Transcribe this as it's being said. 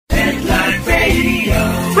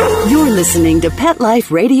You're listening to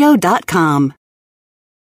PetLifeRadio.com.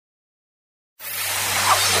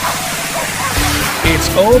 It's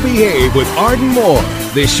Oh Behave with Arden Moore,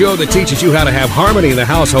 the show that teaches you how to have harmony in the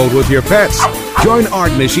household with your pets. Join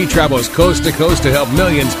Arden as she travels coast to coast to help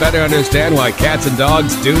millions better understand why cats and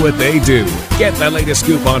dogs do what they do. Get the latest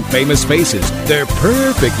scoop on famous faces, their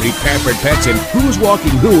perfectly pampered pets, and who's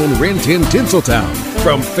walking who in Rin Tin Tinseltown.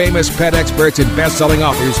 From famous pet experts and best-selling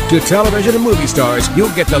authors to television and movie stars, you'll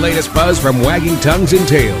get the latest buzz from wagging tongues and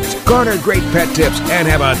tails, garner great pet tips, and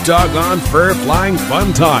have a doggone fur-flying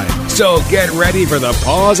fun time. So get ready for the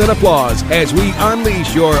pause and applause as we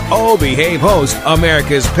unleash your Oh Behave host,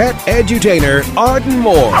 America's pet edutainer, Arden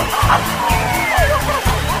Moore.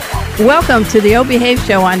 Welcome to the Oh Behave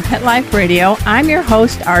Show on Pet Life Radio. I'm your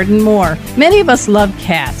host, Arden Moore. Many of us love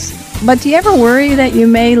cats, but do you ever worry that you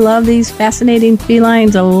may love these fascinating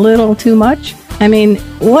felines a little too much? I mean,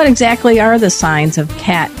 what exactly are the signs of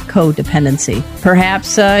cat codependency?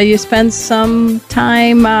 Perhaps you spend some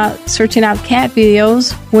time searching out cat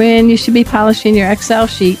videos when you should be polishing your Excel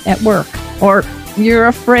sheet at work. Or you're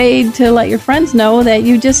afraid to let your friends know that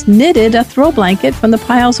you just knitted a throw blanket from the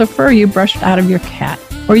piles of fur you brushed out of your cat.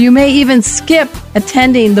 Or you may even skip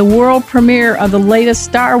attending the world premiere of the latest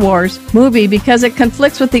Star Wars movie because it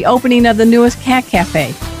conflicts with the opening of the newest cat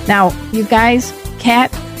cafe. Now, you guys,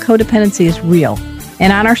 cat codependency is real.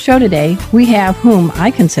 And on our show today, we have whom I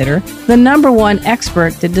consider the number one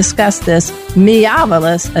expert to discuss this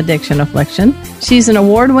marvelous addiction affliction. She's an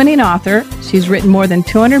award-winning author. She's written more than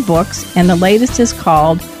 200 books, and the latest is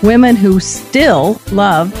called Women Who Still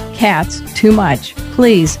Love Cats Too Much.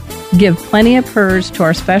 Please give plenty of hers to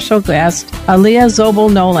our special guest, Aaliyah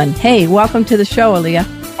Zobel Nolan. Hey, welcome to the show, Aaliyah.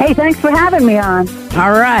 Hey, thanks for having me on.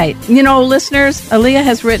 All right. You know, listeners, Aaliyah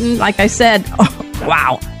has written, like I said,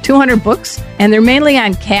 200 books, and they're mainly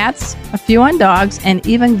on cats, a few on dogs, and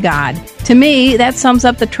even God. To me, that sums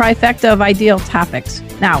up the trifecta of ideal topics.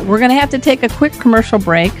 Now, we're going to have to take a quick commercial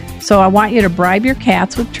break, so I want you to bribe your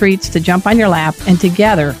cats with treats to jump on your lap, and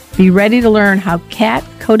together, be ready to learn how cat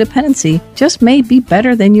codependency just may be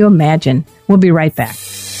better than you imagine. We'll be right back.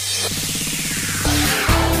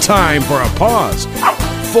 Time for a pause.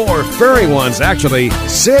 4 furry ones, actually.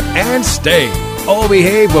 Sit and stay. Oh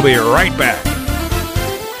Behave will be right back.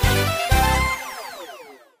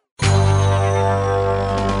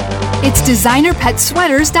 It's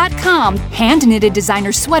DesignerPetSweaters.com. Hand-knitted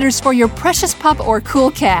designer sweaters for your precious pup or cool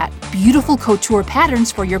cat. Beautiful couture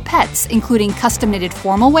patterns for your pets, including custom-knitted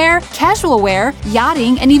formal wear, casual wear,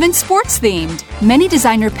 yachting, and even sports-themed. Many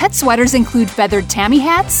designer pet sweaters include feathered tammy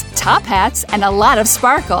hats, top hats, and a lot of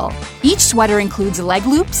sparkle. Each sweater includes leg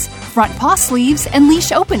loops, front paw sleeves, and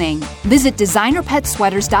leash opening. Visit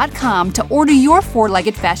DesignerPetSweaters.com to order your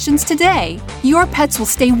 4-legged fashions today. Your pets will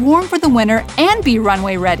stay warm for the winter and be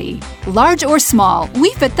runway ready. Large or small,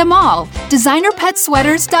 we fit them all.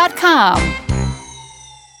 DesignerPetSweaters.com.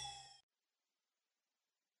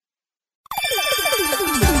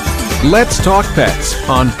 Let's Talk Pets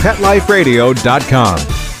on PetLifeRadio.com.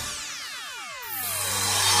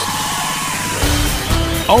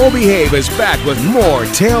 Oh Behave is back with more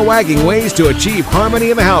tail-wagging ways to achieve harmony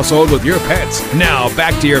in the household with your pets. Now,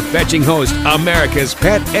 back to your fetching host, America's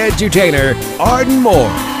pet edutainer, Arden Moore.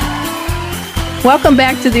 Welcome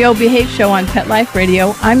back to the Oh Behave Show on Pet Life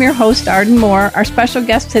Radio. I'm your host, Arden Moore. Our special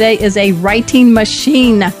guest today is a writing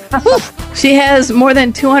machine. She has more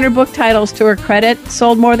than 200 book titles to her credit,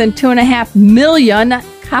 sold more than 2.5 million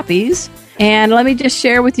copies. And let me just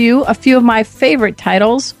share with you a few of my favorite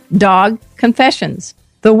titles. Dog Confessions,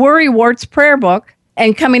 The Worrywart's Prayer Book,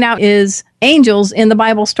 and coming out is Angels in the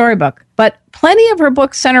Bible Storybook. But plenty of her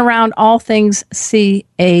books center around all things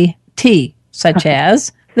C-A-T, such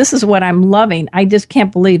as, this is what I'm loving. I just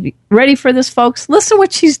can't believe it. Ready for this, folks? Listen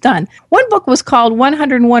what she's done. One book was called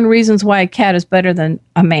 101 Reasons Why a Cat is Better Than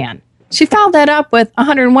a Man. She followed that up with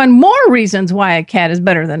 101 more reasons why a cat is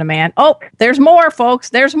better than a man. Oh, there's more, folks.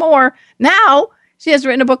 There's more. Now, she has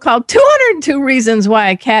written a book called 202 Reasons Why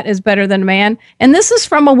a Cat is Better Than a Man. And this is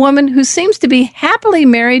from a woman who seems to be happily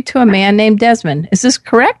married to a man named Desmond. Is this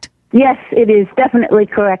correct? Yes, it is definitely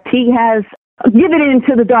correct. He has given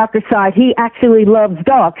into the darker side. He actually loves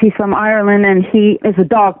dogs. He's from Ireland, and he is a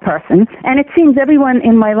dog person. And it seems everyone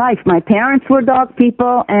in my life, my parents were dog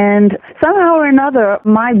people, and somehow or another,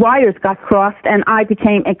 my wires got crossed, and I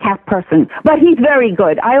became a cat person. But he's very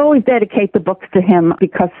good. I always dedicate the books to him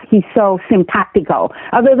because he's so simpatico.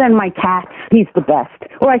 Other than my cats, he's the best.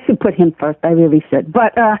 Or I should put him first. I really should.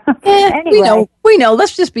 But anyway. We know.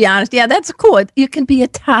 Let's just be honest. Yeah, that's cool. You can be a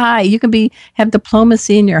tie. You can have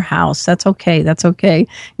diplomacy in your house. That's okay. hey, that's okay.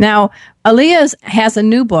 Now, Aaliyah has a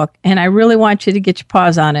new book, and I really want you to get your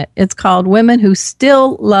paws on it. It's called Women Who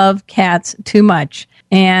Still Love Cats Too Much.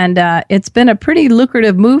 And it's been a pretty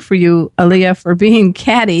lucrative move for you, Aaliyah, for being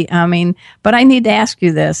catty. But I need to ask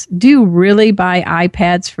you this. Do you really buy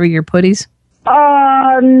iPads for your putties?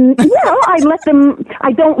 I let them,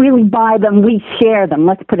 I don't really buy them, we share them,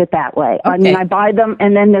 let's put it that way. Okay. I buy them,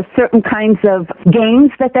 and then there's certain kinds of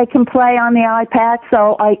games that they can play on the iPad,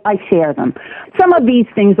 so I share them. Some of these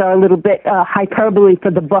things are a little bit hyperbole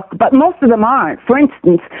for the book, but most of them aren't. For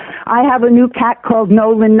instance, I have a new cat called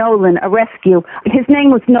Nolan, a rescue. His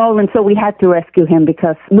name was Nolan, so we had to rescue him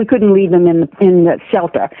because we couldn't leave him in the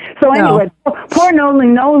shelter. So anyway, poor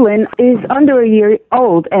Nolan is under a year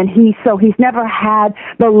old, and he's never had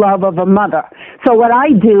the love of a mother. So what I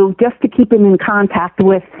do, just to keep him in contact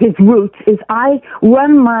with his roots, is I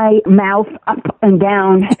run my mouth up and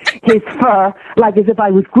down his fur like as if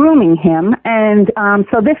I was grooming him, and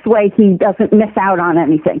so this way he doesn't miss out on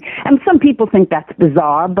anything. And some people think that's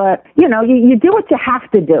bizarre, but you do what you have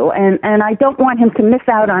to do, and I don't want him to miss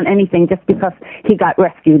out on anything just because he got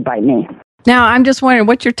rescued by me. Now, I'm just wondering,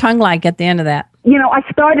 what's your tongue like at the end of that? I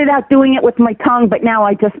started out doing it with my tongue, but now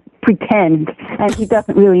I just pretend, and he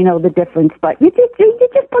doesn't really know the difference. But you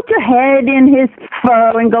just put your head in his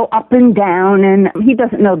fur and go up and down, and he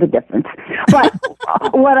doesn't know the difference. But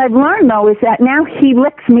what I've learned, though, is that now he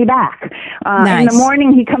licks me back. Nice. In the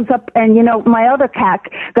morning, he comes up, and, my other cat,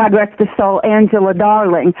 God rest her soul, Angela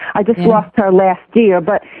Darling, I just lost her last year,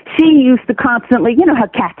 but she used to constantly, how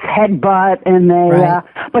cats headbutt, and they,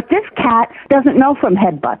 but this cat doesn't know from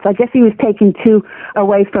headbutts. I guess he was taken too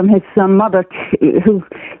away from his mother, who,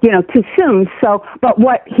 too soon. So, but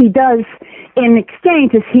what he does in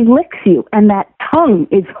exchange is he licks you, and that tongue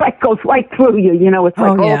is goes right through you. It's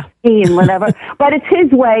like and whatever. But it's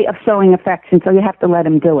his way of showing affection, so you have to let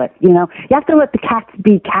him do it. You have to let the cats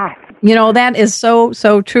be cats. That is so,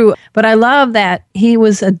 so true. But I love that he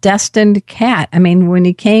was a destined cat. When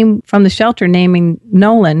he came from the shelter naming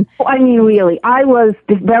Nolan. Really, I was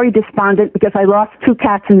very despondent because I lost 2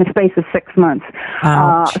 cats in the space of 6 months.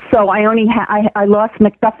 So I only I lost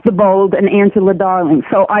Macduff the Bold and Angela Darling.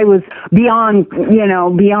 So I was beyond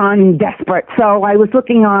desperate. So I was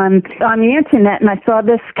looking on the internet, and I saw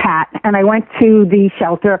this cat, and I went to the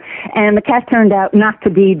shelter, and the cat turned out not to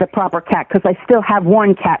be the proper cat because I still have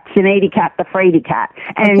one cat, Sinead cat, the Frady cat,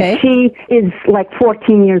 and she is like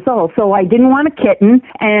 14 years old. So I didn't want a kitten,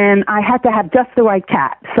 and I had to have just the right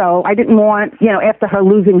cat. So I didn't want, after her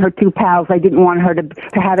losing her 2 pals, I didn't want her to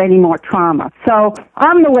have any more trauma. So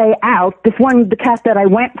on the way out, the cat that I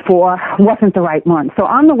went for wasn't the right one. So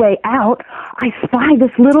on the way out, I spy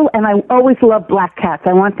this little, and I always loved black cats.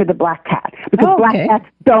 I wanted a black cat because black cats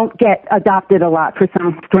don't get adopted a lot for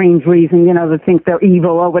some strange reason, they think they're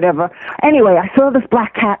evil or whatever. Anyway, I saw this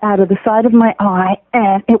black cat out of the side of my eye,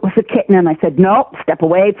 and it was a kitten, and I said, nope, step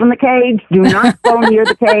away from the cage, do not go near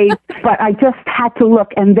the cage. But I just had to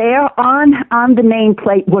look, and there on the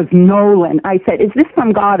nameplate was Nolan. I said, is this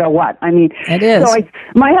from God or what? It is. So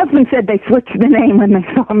my husband said they switched the name when they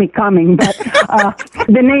saw me coming, but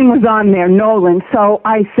the name was on there, Nolan. So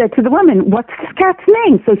I said to the woman, what's this cat's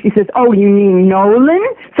name? So she says, oh, you mean Nolan?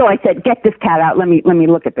 So I said, get this cat out. Let me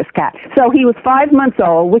look at this cat. So he was 5 months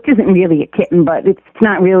old, which isn't really a kitten, but it's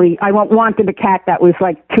not really, I wanted a cat that was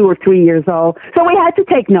like 2 or 3 years old. So we had to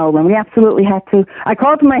take Nolan. We absolutely had to. I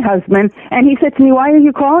called my husband, and he said to me, why are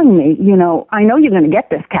you calling me? I know you're going to get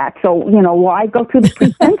this cat, so, why go through the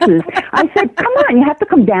pretenses? I said, come on, you have to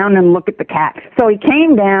come down and look at the cat. So he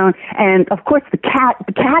came down, and of course the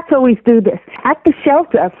cats always do this. At the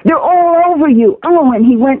shelter, they're all over you. Oh, and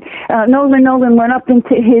he went, Nolan went up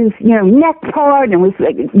into his, neck part and was,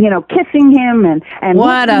 kissing him and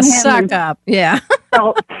what a suck up. Yeah.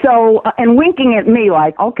 So and winking at me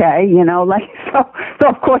like, okay, so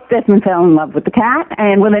of course Desmond fell in love with the cat,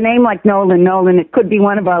 and with a name like Nolan, it could be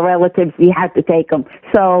one of our relatives. We had to take him.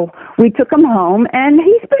 So we took him home, and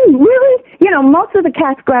he's been really, most of the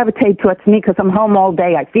cats gravitate towards me because I'm home all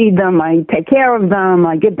day. I feed them, I take care of them,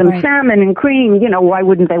 I give them salmon and cream. Why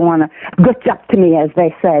wouldn't they want to gooch up to me, as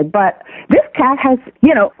they say? But this cat has,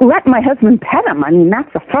 let my husband pet him.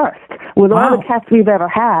 That's a first. With all the cats we've ever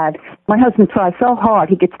had, my husband tries so hard.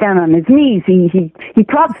 He gets down on his knees. He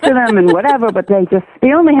talks to them and whatever, but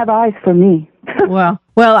they only have eyes for me.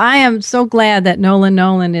 Well, I am so glad that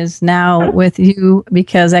Nolan is now with you,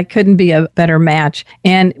 because that couldn't be a better match.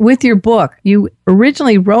 And with your book, you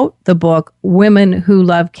originally wrote the book, Women Who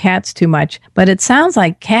Love Cats Too Much, but it sounds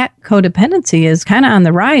like cat codependency is kind of on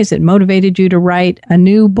the rise. It motivated you to write a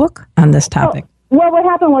new book on this topic. Well, what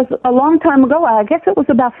happened was a long time ago, I guess it was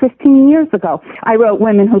about 15 years ago, I wrote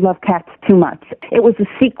Women Who Love Cats Too Much. It was a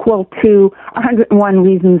sequel to 101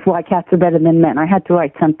 Reasons Why Cats Are Better Than Men. I had to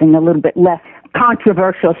write something a little bit less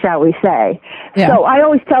controversial, shall we say. Yeah. So I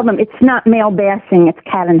always tell them it's not male bashing, it's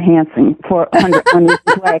cat enhancing for 101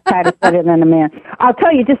 Reasons Why a Cat is Better Than a Man. I'll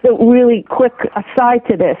tell you just a really quick aside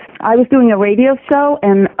to this. I was doing a radio show,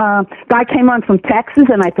 and a guy came on from Texas,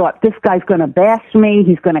 and I thought, this guy's going to bash me,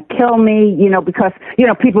 he's going to kill me, because,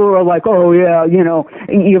 people were like, oh, yeah,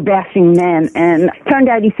 you're bashing men. And turned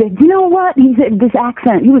out he said, you know what? He said, this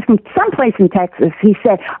accent, he was from someplace in Texas. He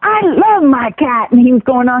said, I love my cat. And he was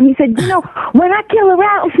going on, he said, when I kill a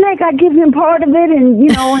rattlesnake, I give him part of it, and he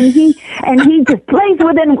just plays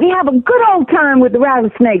with it, and we have a good old time with the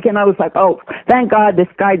rattlesnake. And I was like, oh, thank God this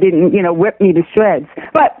guy didn't, rip me to shreds.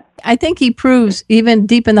 But I think he proves, even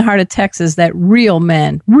deep in the heart of Texas, that real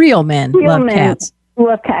men love cats.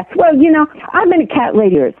 Love cats. Well, I've been a cat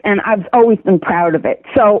lady, and I've always been proud of it.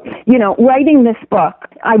 So, writing this book,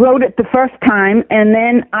 I wrote it the first time, and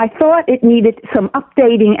then I thought it needed some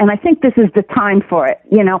updating, and I think this is the time for it.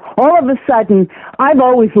 All of a sudden, I've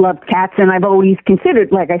always loved cats, and I've always considered,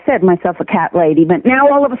 like I said, myself a cat lady. But now,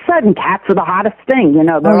 all of a sudden, cats are the hottest thing.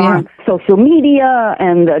 They're on social media,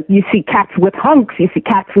 and you see cats with hunks, you see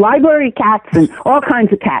cats, library cats, and all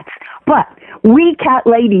kinds of cats. But we cat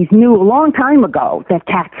ladies knew a long time ago that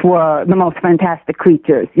cats were the most fantastic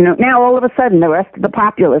creatures. Now all of a sudden the rest of the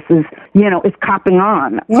populace is copping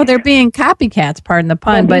on. Well, they're being copycats, pardon the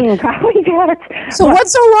pun. They're being copycats. So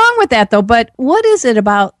what's so wrong with that, though? But what is it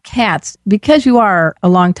about cats, because you are a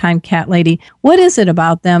longtime cat lady, what is it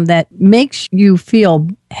about them that makes you feel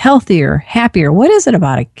healthier, happier? What is it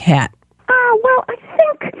about a cat? Well, I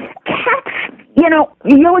think cats,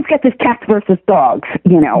 you always get this cats versus dogs,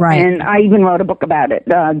 right. And I even wrote a book about it,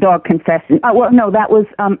 Dog Confession. I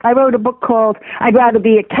wrote a book called I'd Rather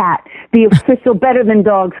Be a Cat, the official Better Than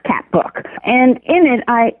Dogs cat book. And in it,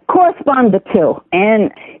 I correspond the two.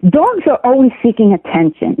 And dogs are always seeking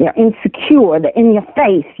attention. They're insecure. They're in your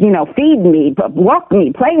face, feed me, walk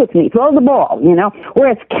me, play with me, throw the ball,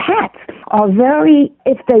 Whereas cats are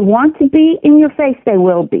if they want to be in your face, they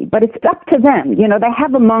will be. But it's up to them. They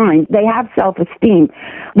have a mind. They have self-esteem.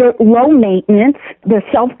 They're low maintenance. They're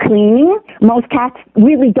self-cleaning. Most cats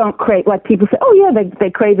really don't crave, like people say, oh yeah, they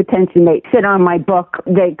crave attention. They sit on my book.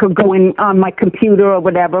 They could go in on my computer or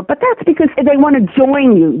whatever. But that's because they want to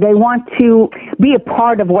join you. They want to be a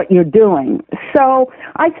part of what you're doing. So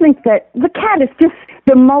I think that the cat is just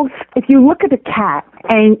the most, if you look at a cat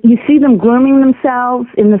and you see them grooming themselves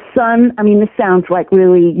in the sun, I mean, this sounds like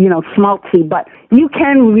really, schmaltzy, but you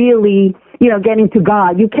can really, getting to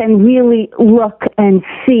God, you can really look and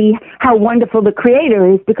see how wonderful the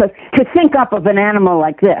Creator is, because to think up of an animal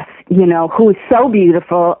like this, who is so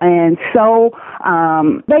beautiful and so,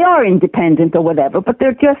 they are independent or whatever, but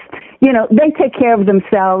they're just, they take care of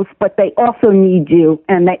themselves, but they also need you,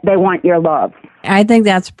 and they want your love. I think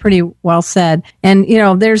that's pretty well said. And,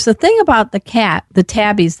 there's the thing about the cat, the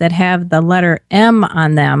tabbies that have the letter M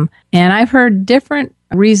on them. And I've heard different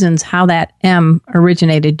reasons how that M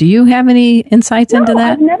originated. Do you have any insights into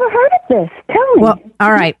that? I've never heard of this. Tell me. Well,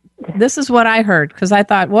 all right. This is what I heard, because I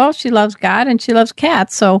thought, well, she loves God and she loves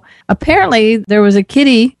cats. So apparently there was a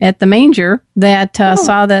kitty at the manger that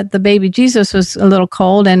saw that the baby Jesus was a little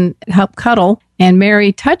cold and helped cuddle. And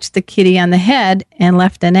Mary touched the kitty on the head and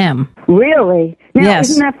left an M. Really? Now, yes.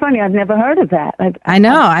 Isn't that funny? I've never heard of that. I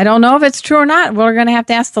know. I don't know if it's true or not. We're going to have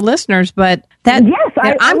to ask the listeners, but that yes,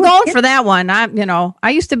 I'm going for that one. I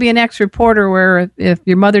used to be an ex-reporter where if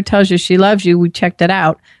your mother tells you she loves you, we checked it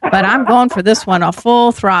out. But I'm going for this one, a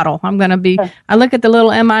full throttle. I'm going to be, I look at the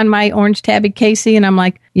little M on my orange tabby Casey, and I'm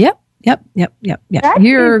like, yep. Yeah,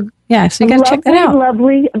 so you got to check that out.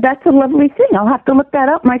 That's a lovely thing. I'll have to look that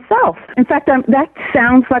up myself. In fact, that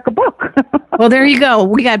sounds like a book. Well, there you go.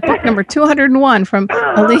 We got book number 201 from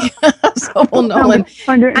Aaliyah Sobel Nolan.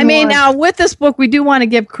 I mean, now with this book, we do want to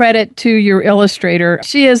give credit to your illustrator.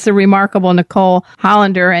 She is the remarkable Nicole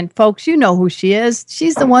Hollander. And folks, you know who she is.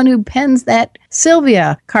 She's the one who pens that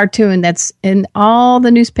Sylvia cartoon that's in all the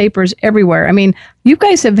newspapers everywhere. I mean, you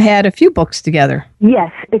guys have had a few books together.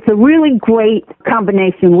 Yes, it's a really great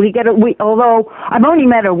combination. Although I've only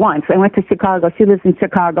met her once. I went to Chicago. She lives in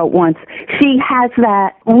Chicago once. She has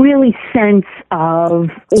that really sense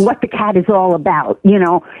of what the cat is all about.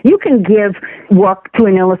 You can give work to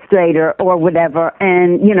an illustrator or whatever,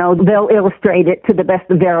 and, you know, they'll illustrate it to the best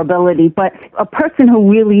of their ability. But a person who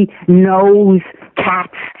really knows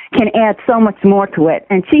cats can add so much more to it.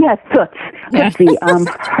 And she has Tootsie,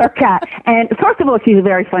 her cat. And first of all, she's a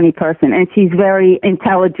very funny person, and she's very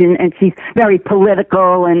intelligent, and she's very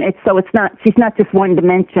political, and she's not just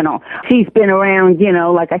one-dimensional. She's been around, you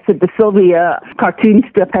know, like I said, the Sylvia cartoon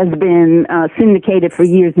strip has been syndicated for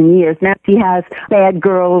years and years. Now she has Bad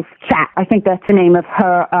Girls Chat. I think that's the name of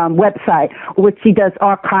her website, which she does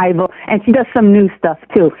archival, and she does some new stuff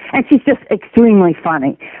too. And she's just extremely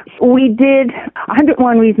funny. We did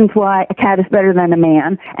 101 Reasons Why a Cat is Better Than a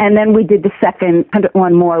Man, and then we did the second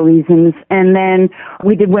 101 More Reasons, and then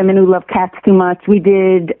we did Women Who Love Cats Too Much. We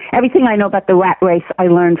did everything I know about the rat race I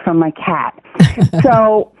learned from my cat.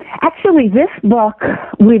 So actually this book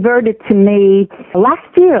reverted to me last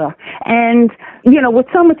year, and you know, with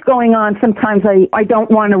so much going on, sometimes I don't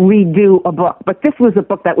want to redo a book, but this was a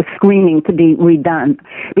book that was screaming to be redone,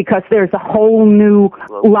 because there's a whole new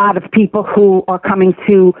lot of people who are coming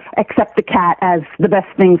to accept the cat as the best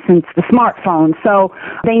thing since the smartphone. So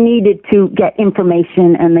they needed to get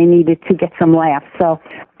information, and they needed to get some laughs. So,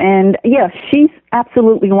 and yeah, she's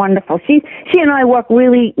absolutely wonderful. She and I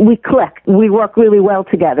we click. We work really well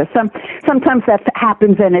together. Sometimes that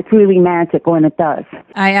happens, and it's really magic when it does.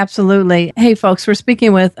 I absolutely. Hey, folks, we're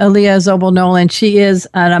speaking with Aaliyah Zobel-Nolan. She is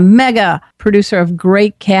a mega producer of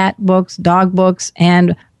great cat books, dog books,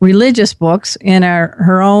 and religious books in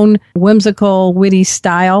her own whimsical, witty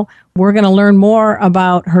style. We're going to learn more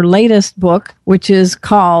about her latest book, which is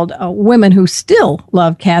called Women Who Still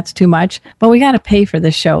Love Cats Too Much. But we got to pay for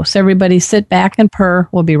this show. So everybody sit back and purr.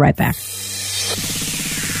 We'll be right back.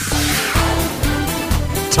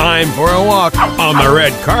 Time for a walk on the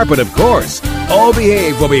red carpet, of course. All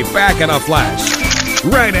Behave will be back in a flash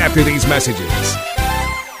right after these messages.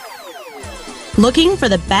 Looking for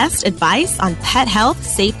the best advice on pet health,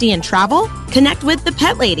 safety, and travel? Connect with the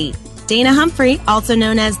Pet Lady. Dana Humphrey, also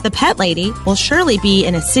known as the Pet Lady, will surely be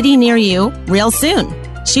in a city near you real soon.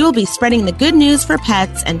 She will be spreading the good news for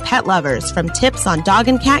pets and pet lovers, from tips on dog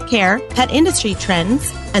and cat care, pet industry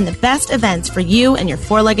trends, and the best events for you and your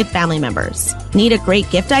four-legged family members. Need a great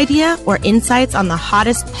gift idea or insights on the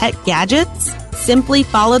hottest pet gadgets? Simply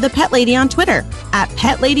follow the Pet Lady on Twitter at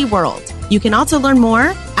Pet Lady World. You can also learn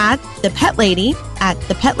more at The Pet Lady at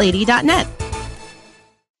thepetlady.net.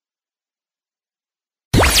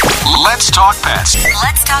 Let's talk pets.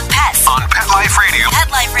 Let's talk pets On Pet Life Radio. Pet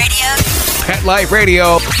Life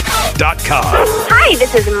Radio. PetLifeRadio.com. Hi,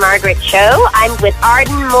 this is Margaret Cho. I'm with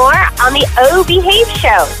Arden Moore on the O Behave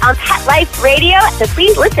Show on Pet Life Radio, so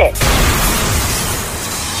please listen.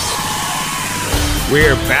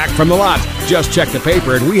 We're back from the lot. Just checked the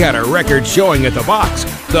paper, and we had a record showing at the box.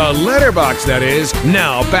 The letterbox, that is.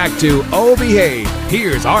 Now back to O Behave.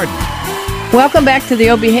 Here's Arden. Welcome back to the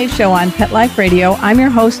O Behave Show on Pet Life Radio. I'm your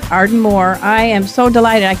host, Arden Moore. I am so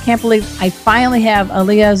delighted. I can't believe I finally have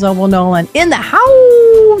Aaliyah Zobel-Nolan in the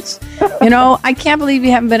house. You know, I can't believe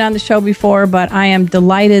you haven't been on the show before, but I am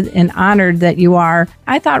delighted and honored that you are.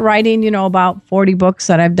 I thought writing, you know, about 40 books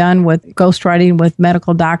that I've done with ghostwriting with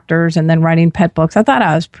medical doctors and then writing pet books. I thought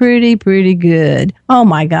I was pretty good. Oh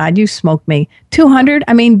my God, you smoked me. 200?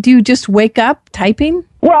 I mean, do you just wake up typing?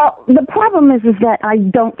 Well, the problem is that I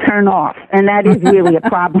don't turn off, and that is really a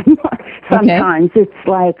problem. Sometimes It's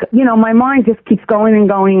like, you know, my mind just keeps going and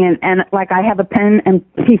going, and like I have a pen and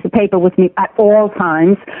piece of paper with me at all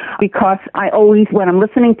times, because I always, when I'm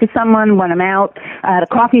listening to someone, when I'm out at a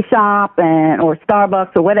coffee shop or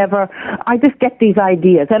Starbucks or whatever, I just get these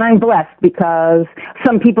ideas, and I'm blessed because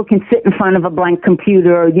some people can sit in front of a blank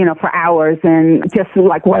computer, you know, for hours and just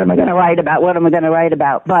like, what am I going to write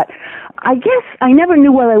about? But I guess I never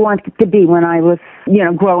knew what I wanted to be when I was, you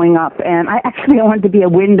know, growing up. And I wanted to be a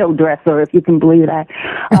window dresser, if you can believe that.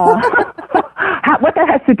 What that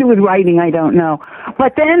has to do with writing, I don't know.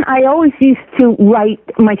 But then I always used to write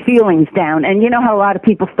my feelings down. And you know how a lot of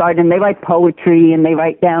people start and they write poetry and they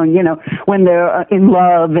write down, you know, when they're in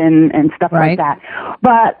love and stuff like that.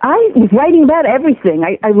 But I was writing about everything.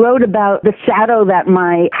 I wrote about the shadow that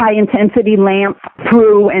my high-intensity lamp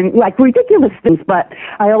threw and, like, ridiculous things. But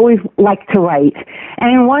I always liked to write.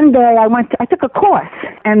 And one day I took a course.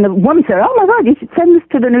 And the woman said, oh, my God, you should send this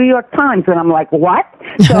to the New York Times. And I'm like, what?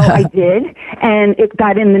 So I did. And it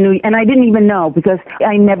got in the and I didn't even know, because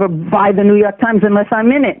I never buy the New York Times unless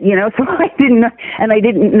I'm in it, you know, so I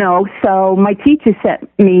didn't know. So my teacher sent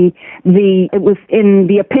me the it was in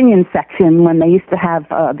the opinion section when they used to have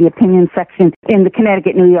the opinion section in the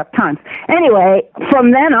Connecticut New York Times. Anyway,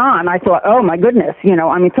 from then on, I thought, oh my goodness,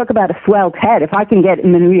 talk about a swelled head. If I can get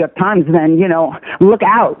in the New York Times, then, look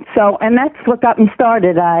out. So, and that's what got me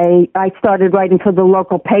started. I started writing for the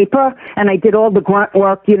local paper, and I did all the grunt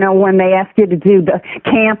work, when they asked you to do the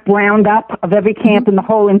camp roundup of every camp in the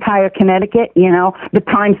whole entire Connecticut, the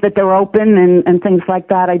times that they're open and things like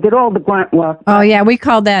that. I did all the grunt work. Oh, yeah. We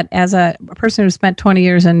call that, as a person who spent 20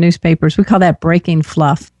 years in newspapers, we call that breaking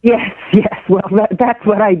fluff. Yes. Well, that's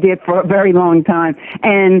what I did for a very long time.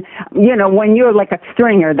 And, when you're like a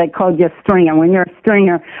stringer, they called you a stringer. When you're a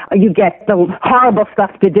stringer, you get the horrible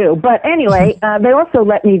stuff to do. But anyway, they also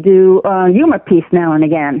let me do humor piece now and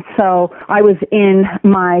again. So I was in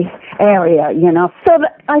my area, So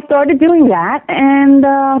I started doing that. And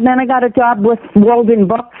then I got a job with Walden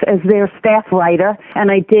Books as their staff writer.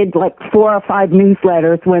 And I did like 4 or 5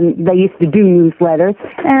 newsletters when they used to do newsletters.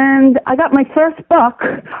 And I got my first book.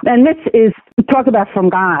 And this is, talk about from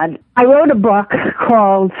God. I wrote an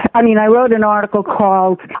article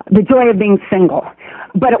called The Joy of Being Single.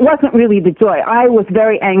 But it wasn't really the joy. I was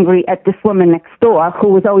very angry at this woman next door who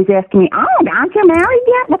was always asking me, "Oh, aren't you married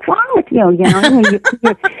yet? What's wrong with you?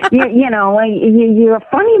 You're a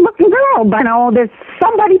funny-looking girl, but there's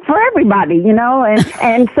somebody for everybody,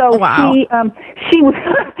 And so wow. she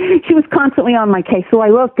was constantly on my case. So I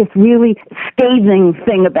wrote this really scathing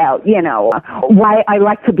thing about why I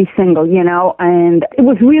like to be single, And it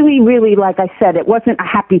was really, really, like I said, it wasn't a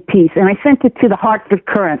happy piece. And I sent it to the Hartford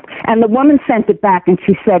Courant, and the woman sent it back, and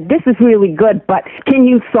she said, "This is really good, but can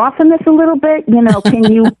you soften this a little bit? Can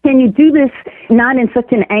you do this not in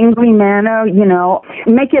such an angry manner?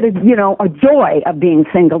 Make it a joy of being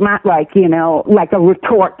single, not like like a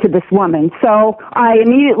retort to this woman." So I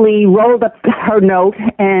immediately rolled up her note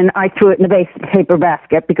and I threw it in the paper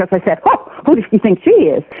basket because I said, "Oh, who does she think she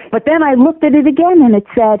is?" But then I looked at it again and it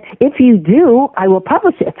said, "If you do, I will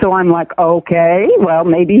publish it." So I'm like, okay, well,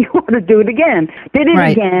 maybe you ought to do it again. Did it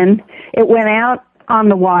right. again. It went out on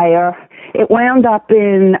the wire. It wound up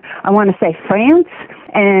in, I want to say, France,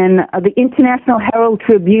 and the International Herald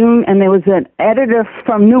Tribune, and there was an editor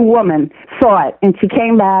from New Woman saw it, and she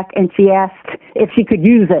came back and she asked if she could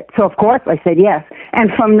use it. So, of course, I said yes.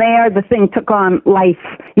 And from there, the thing took on life.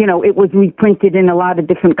 It was reprinted in a lot of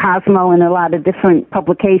different Cosmo and a lot of different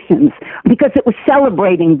publications because it was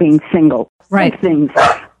celebrating being single. Right. Things.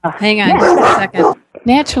 Hang on just a second.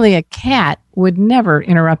 Naturally, a cat would never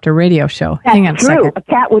interrupt a radio show. Hang on a second. A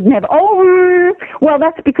cat would never. Oh, well,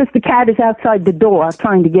 that's because the cat is outside the door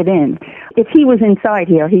trying to get in. If he was inside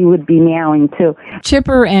here, he would be meowing too.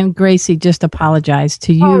 Chipper and Gracie just apologized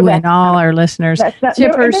to you and all our listeners.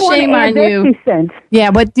 Chipper, shame on you. Yeah,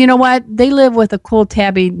 but you know what? They live with a cool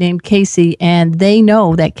tabby named Casey, and they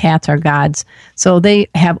know that cats are gods. So they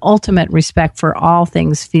have ultimate respect for all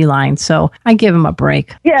things feline. So I give them a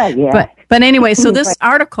break. Yeah. But anyway, so this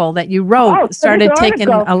article that you wrote started taking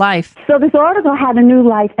a life. So this article had a new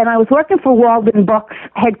life, and I was working for Walden Books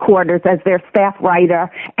headquarters as their staff writer,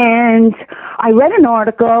 and I read an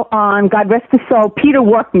article on, God rest his soul, Peter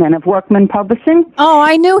Workman of Workman Publishing. Oh,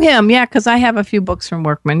 I knew him, yeah, because I have a few books from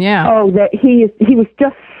Workman, yeah. Oh, he was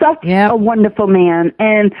just such a wonderful man.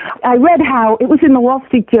 And I read how, it was in the Wall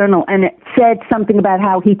Street Journal, and it said something about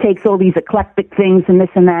how he takes all these eclectic things and this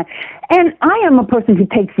and that. And I am a person who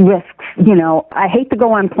takes risks, I hate to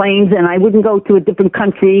go on planes, and I wouldn't go to a different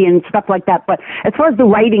country and stuff like that. But as far as the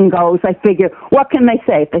writing goes, I figure, what can they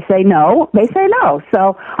say? If they say no, they say no.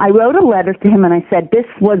 So I wrote a letter to him, and I said, this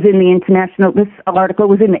article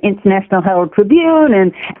was in the International Herald Tribune,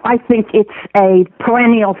 and I think it's a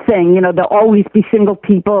perennial thing. There'll always be single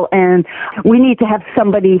people, and we need to have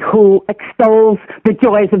somebody who extols the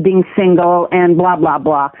joys of being single and blah, blah,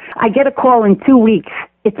 blah. I get a call in 2 weeks.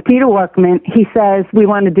 It's Peter Workman. He says, we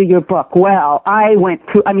want to do your book. Well, I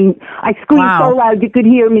screamed so loud you could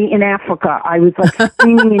hear me in Africa. I was like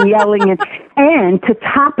screaming and yelling. And to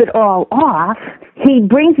top it all off, he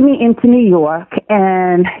brings me into New York,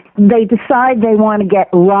 and they decide they want to get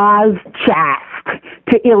Roz Chask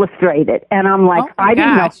to illustrate it. And I'm like, I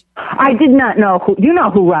did not know who, you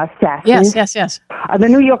know who Roz Chask is? Yes. The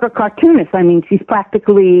New Yorker cartoonist. She's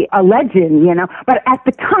practically a legend, But at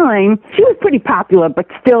the time, she was pretty popular, but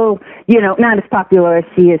still, not as popular as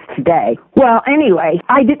she is today. Well, anyway,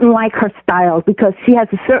 I didn't like her style because she has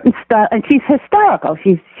a certain style, and she's hysterical.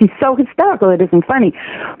 She's so hysterical it isn't funny.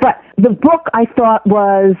 But the book I thought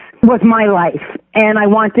was my life, and I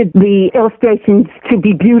wanted the illustrations to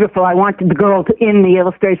be beautiful. I wanted the girl in the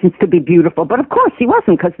illustrations to be beautiful. But of course she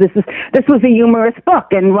wasn't, because this was a humorous book,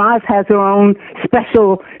 and Roz has her own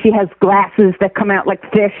special. She has glasses that come out like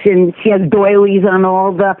fish, and she has doilies on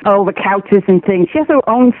all the couches and things. She has her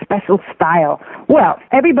own special style. Well,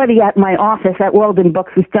 everybody at my office at Walden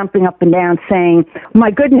Books was jumping up and down saying, "My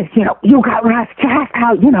goodness, you got Roz Chaff.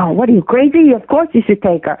 How, what are you, crazy? Of course you should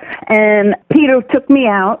take her." And Peter took me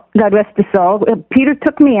out, God rest his soul. Peter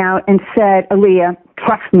took me out and said, "Aaliyah,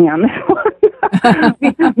 trust me on this one."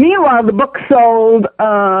 Meanwhile, the book sold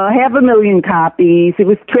 500,000 copies. It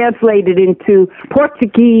was translated into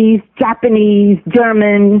Portuguese, Japanese,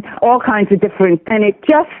 German, all kinds of different, and it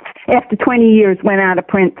just, after 20 years, went out of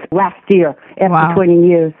print last year, after 20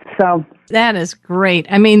 years. So that is great.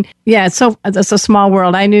 I mean, yeah, it's a small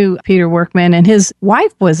world. I knew Peter Workman, and his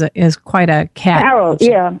wife is quite a cat. Carol,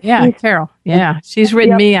 yeah. Yeah, Carol. Yeah, she's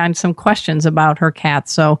written me on some questions about her cat,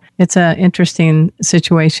 so it's an interesting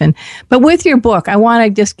situation. But with your book, I want to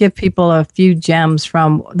just give people a few gems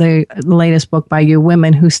from the latest book by you,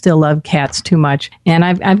 Women Who Still Love Cats Too Much. And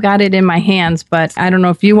I've got it in my hands, but I don't know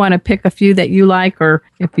if you want to pick a few that you like, or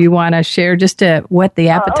if you want to share just to whet the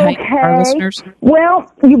appetite of our listeners.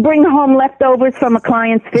 Well, you bring home leftovers from a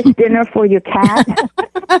client's fish dinner for your cat.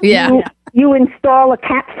 Yeah. You install a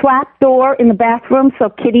cat flap door in the bathroom so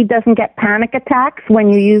Kitty doesn't get panic attacks when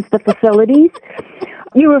you use the facilities.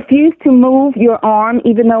 You refuse to move your arm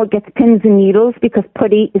even though it gets pins and needles because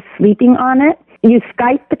Putty is sleeping on it. You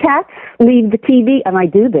Skype the cats, leave the TV, and I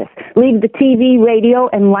do this, leave the TV, radio,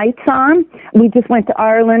 and lights on. We just went to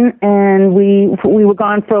Ireland, and we were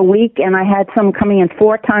gone for a week, and I had some coming in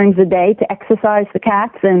 4 times a day to exercise the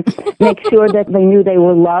cats and make sure that they knew they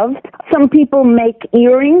were loved. Some people make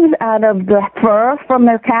earrings out of the fur from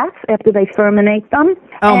their cats after they furminate them.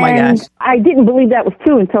 Oh, my gosh. I didn't believe that was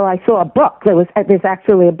true until I saw a book. There's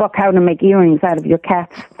actually a book, How to Make Earrings Out of Your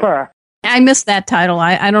Cat's Fur. I missed that title.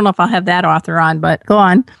 I don't know if I'll have that author on, but go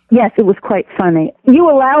on. Yes, it was quite funny. You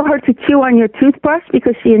allow her to chew on your toothbrush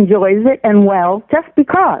because she enjoys it, and just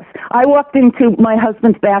because. I walked into my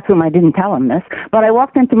husband's bathroom. I didn't tell him this, but I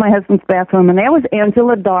walked into my husband's bathroom, and there was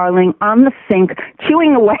Angela Darling on the sink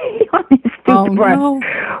chewing away on his toothbrush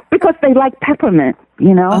because they like peppermint.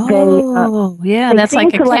 That's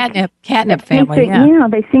like a catnip family.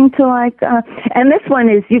 They seem to like, and this one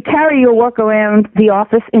is, you carry your work around the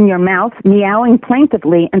office in your mouth, meowing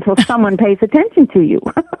plaintively until someone pays attention to you.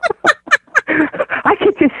 I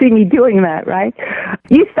could just see me doing that, right?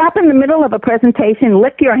 You stop in the middle of a presentation,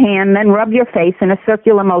 lick your hand, then rub your face in a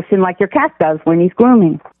circular motion like your cat does when he's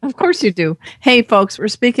grooming. Of course you do. Hey, folks, we're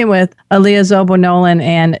speaking with Aaliyah Zobo Nolan,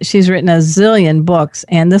 and she's written a zillion books,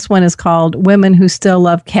 and this one is called Women Who Still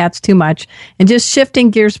Love Cats Too Much. And just shifting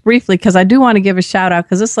gears briefly, because I do want to give a shout out,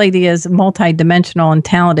 because this lady is multidimensional and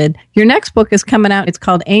talented. Your next book is coming out. It's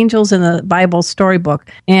called Angels in the Bible Storybook.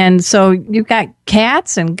 And so you've got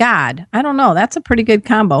cats and God. I don't know. That's a pretty good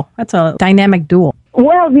combo. That's a dynamic duel.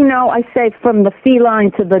 Well, I say from the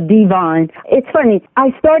feline to the divine. It's funny.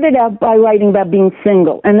 I started out by writing about being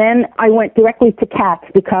single, and then I went directly to cats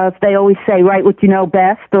because they always say, write what you know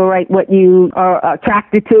best, or write what you are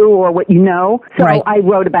attracted to, or what you know. So I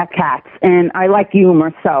wrote about cats, and I like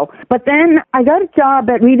humor, so. But then I got a job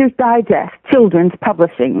at Reader's Digest, children's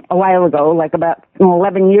publishing, a while ago, like about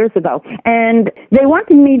 11 years ago. And they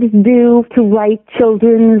wanted me to write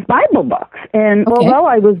children's Bible books. And although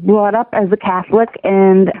I was brought up as a Catholic,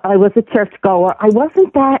 and I was a churchgoer, I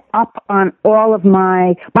wasn't that up on all of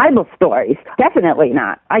my Bible stories. Definitely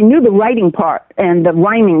not. I knew the writing part and the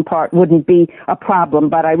rhyming part wouldn't be a problem,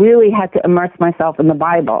 but I really had to immerse myself in the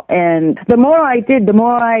Bible. And the more I did, the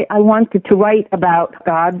more I wanted to write about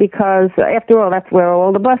God, because after all, that's where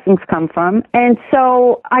all the blessings come from. And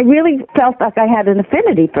so I really felt like I had an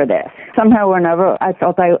affinity for this. Somehow or another, I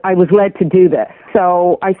felt I was led to do this.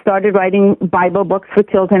 So I started writing Bible books for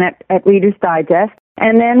children at Reader's Digest.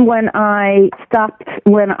 And then when I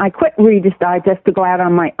quit Reader's Digest to go out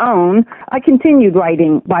on my own, I continued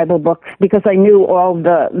writing Bible books because I knew all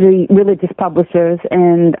the religious publishers,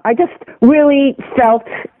 and I just really felt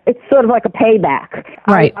it's sort of like a payback.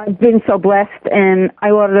 Right. I've been so blessed, and I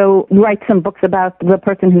ought to write some books about the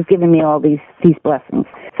person who's given me all these blessings.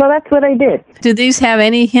 So that's what I did. Do these have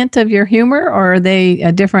any hint of your humor, or are they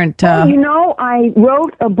a different... I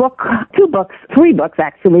wrote a book, 3 books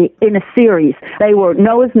actually, in a series. They were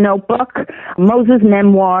Noah's Notebook, Moses'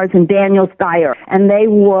 Memoirs, and Daniel's Diary. And they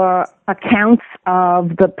were accounts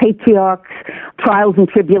of the patriarchs trials and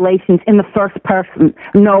tribulations in the first person.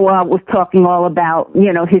 Noah was talking all about,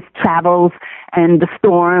 his travels and the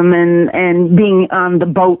storm and being on the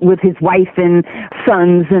boat with his wife and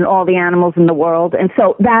sons and all the animals in the world. And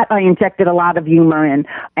so that I injected a lot of humor in.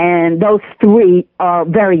 And those three are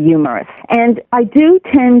very humorous. And I do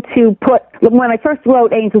tend to when I first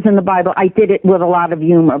wrote Angels in the Bible, I did it with a lot of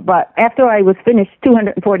humor. But after I was finished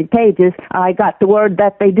 240 pages, I got the word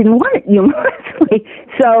that they didn't want it humorously.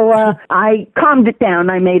 So I calmed it down.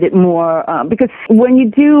 I made it more, because when you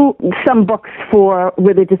do some books for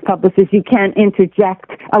religious publishers, you can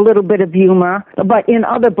interject a little bit of humor, but in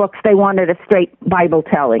other books they wanted a straight Bible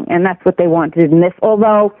telling, and that's what they wanted in this,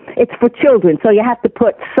 although it's for children, so you have to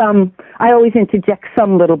put I always interject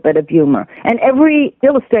some little bit of humor. And every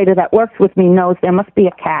illustrator that works with me knows there must be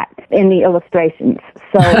a cat in the illustrations.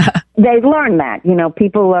 So they've learned that.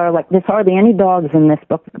 People are like, there's hardly any dogs in this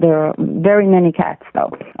book. There are very many cats,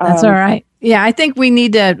 though. That's all right. Yeah, I think we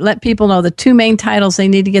need to let people know the two main titles they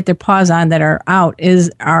need to get their paws on that are out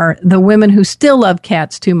are The Women Who Still Love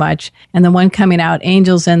Cats Too Much, and the one coming out,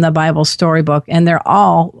 Angels in the Bible Storybook. And they're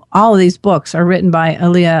all of these books are written by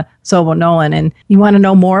Alia Sobel Nolan. And you want to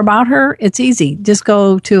know more about her? It's easy. Just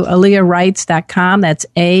go to AliaWrites.com. That's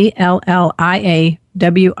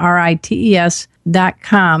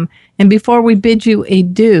ALLIAWRITES.com. And before we bid you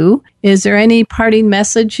adieu, is there any parting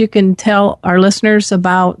message you can tell our listeners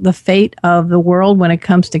about the fate of the world when it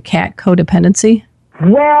comes to cat codependency?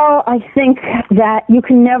 Well, I think that you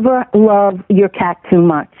can never love your cat too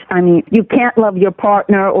much. I mean, you can't love your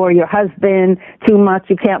partner or your husband too much.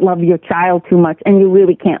 You can't love your child too much, and you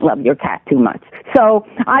really can't love your cat too much. So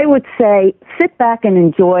I would say sit back and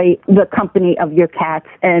enjoy the company of your cats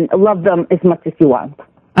and love them as much as you want.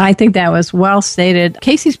 I think that was well stated.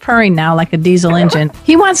 Casey's purring now like a diesel engine.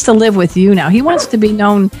 He wants to live with you now. He wants to be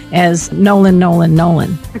known as Nolan. Nolan,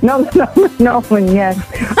 yes.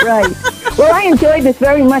 Right. Well, I enjoyed this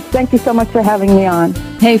very much. Thank you so much for having me on.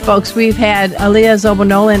 Hey, folks, we've had Alia Sobel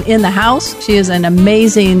Nolan in the house. She is an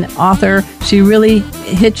amazing author. She really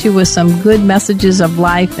hits you with some good messages of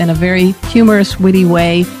life in a very humorous, witty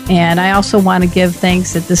way. And I also want to give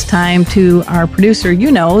thanks at this time to our producer,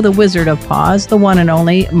 the Wizard of Paws, the one and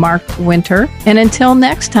only Mark Winter. And until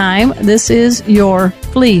next time, this is your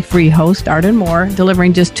flea-free host, Arden Moore,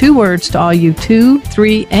 delivering just 2 words to all you 2,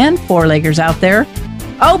 3, and 4-leggers out there.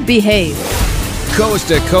 Oh, behave. Coast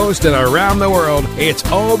to coast and around the world, it's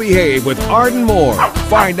Oh Behave with Arden Moore.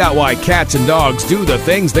 Find out why cats and dogs do the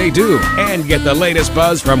things they do and get the latest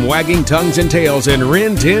buzz from wagging tongues and tails in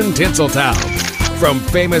Rin Tin Tinseltown. From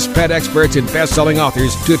famous pet experts and best-selling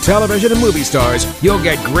authors to television and movie stars, you'll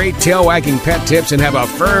get great tail-wagging pet tips and have a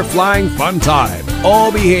fur-flying fun time.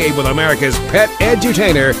 All Behave with America's pet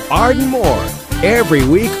edutainer, Arden Moore. Every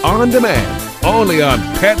week on demand, only on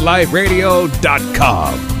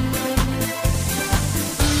PetLifeRadio.com.